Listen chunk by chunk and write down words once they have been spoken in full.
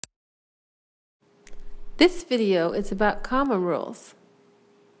This video is about comma rules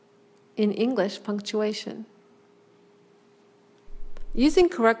in English punctuation. Using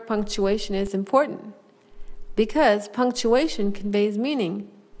correct punctuation is important because punctuation conveys meaning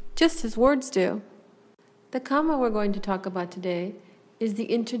just as words do. The comma we're going to talk about today is the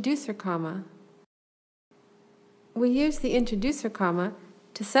introducer comma. We use the introducer comma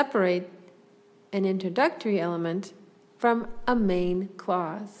to separate an introductory element from a main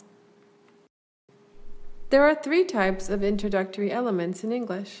clause. There are three types of introductory elements in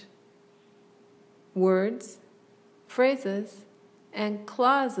English: words, phrases, and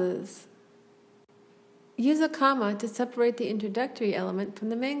clauses. Use a comma to separate the introductory element from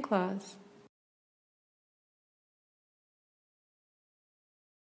the main clause.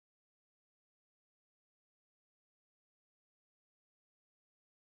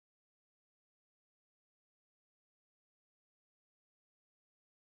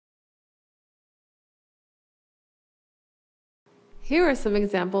 Here are some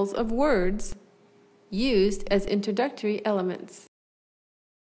examples of words used as introductory elements.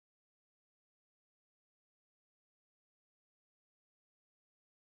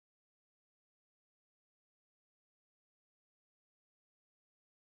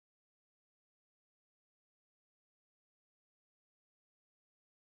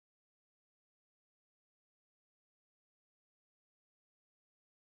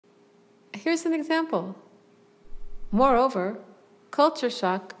 Here's an example. Moreover, culture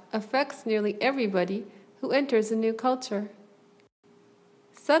shock affects nearly everybody who enters a new culture.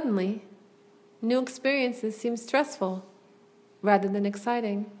 Suddenly, new experiences seem stressful rather than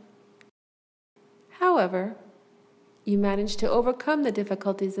exciting. However, you manage to overcome the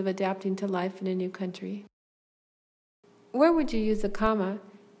difficulties of adapting to life in a new country. Where would you use a comma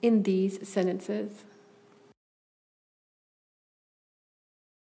in these sentences?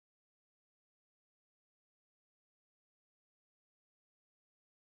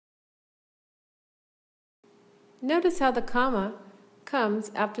 Notice how the comma comes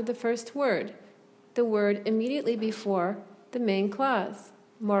after the first word, the word immediately before the main clause.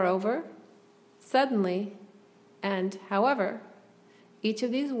 Moreover, suddenly, and however. Each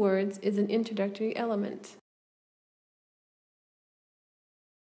of these words is an introductory element.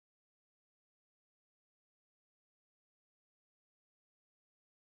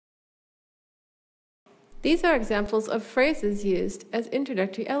 These are examples of phrases used as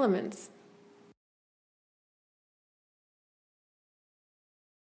introductory elements.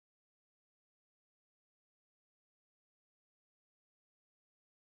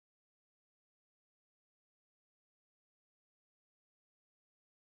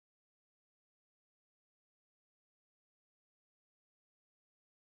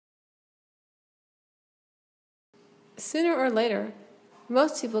 Sooner or later,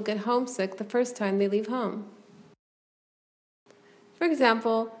 most people get homesick the first time they leave home. For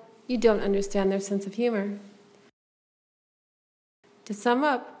example, you don't understand their sense of humor. To sum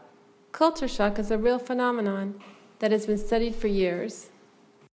up, culture shock is a real phenomenon that has been studied for years.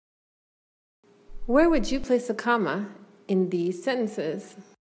 Where would you place a comma in these sentences?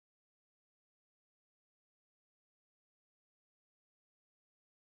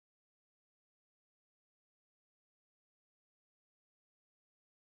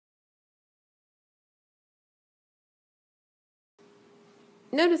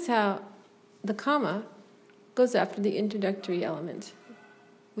 Notice how the comma goes after the introductory element,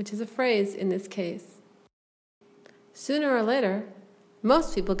 which is a phrase in this case. Sooner or later,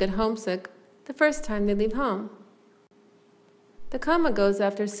 most people get homesick the first time they leave home. The comma goes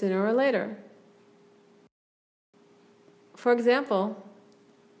after sooner or later. For example,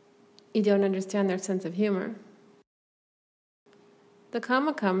 you don't understand their sense of humor. The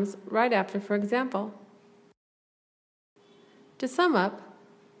comma comes right after for example. To sum up,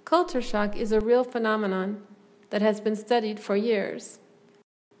 culture shock is a real phenomenon that has been studied for years.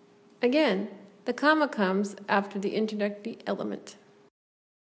 Again, the comma comes after the introductory element.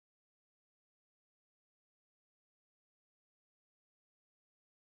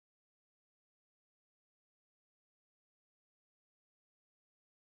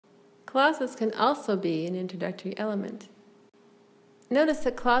 Clauses can also be an introductory element. Notice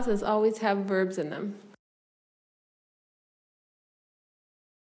that clauses always have verbs in them.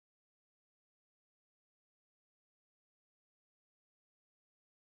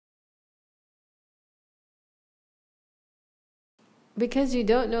 Because you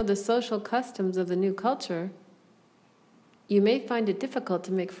don't know the social customs of the new culture, you may find it difficult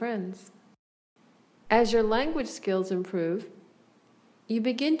to make friends. As your language skills improve, you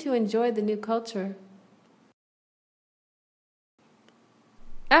begin to enjoy the new culture.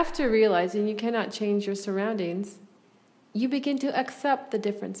 After realizing you cannot change your surroundings, you begin to accept the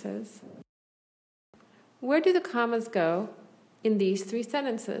differences. Where do the commas go in these 3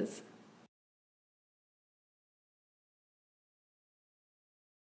 sentences?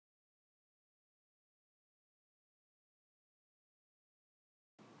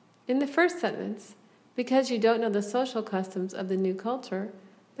 In the first sentence, because you don't know the social customs of the new culture,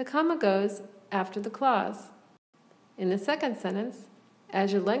 the comma goes after the clause. In the second sentence,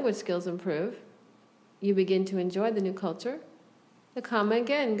 as your language skills improve, you begin to enjoy the new culture, the comma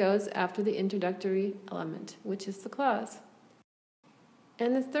again goes after the introductory element, which is the clause.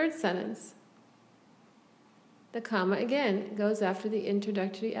 And the third sentence, the comma again goes after the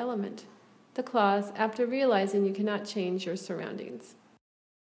introductory element, the clause, after realizing you cannot change your surroundings.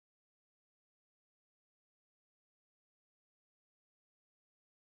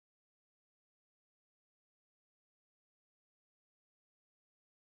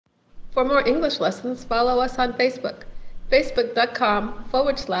 For more English lessons, follow us on Facebook,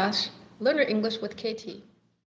 facebook.com/Learner English with KT.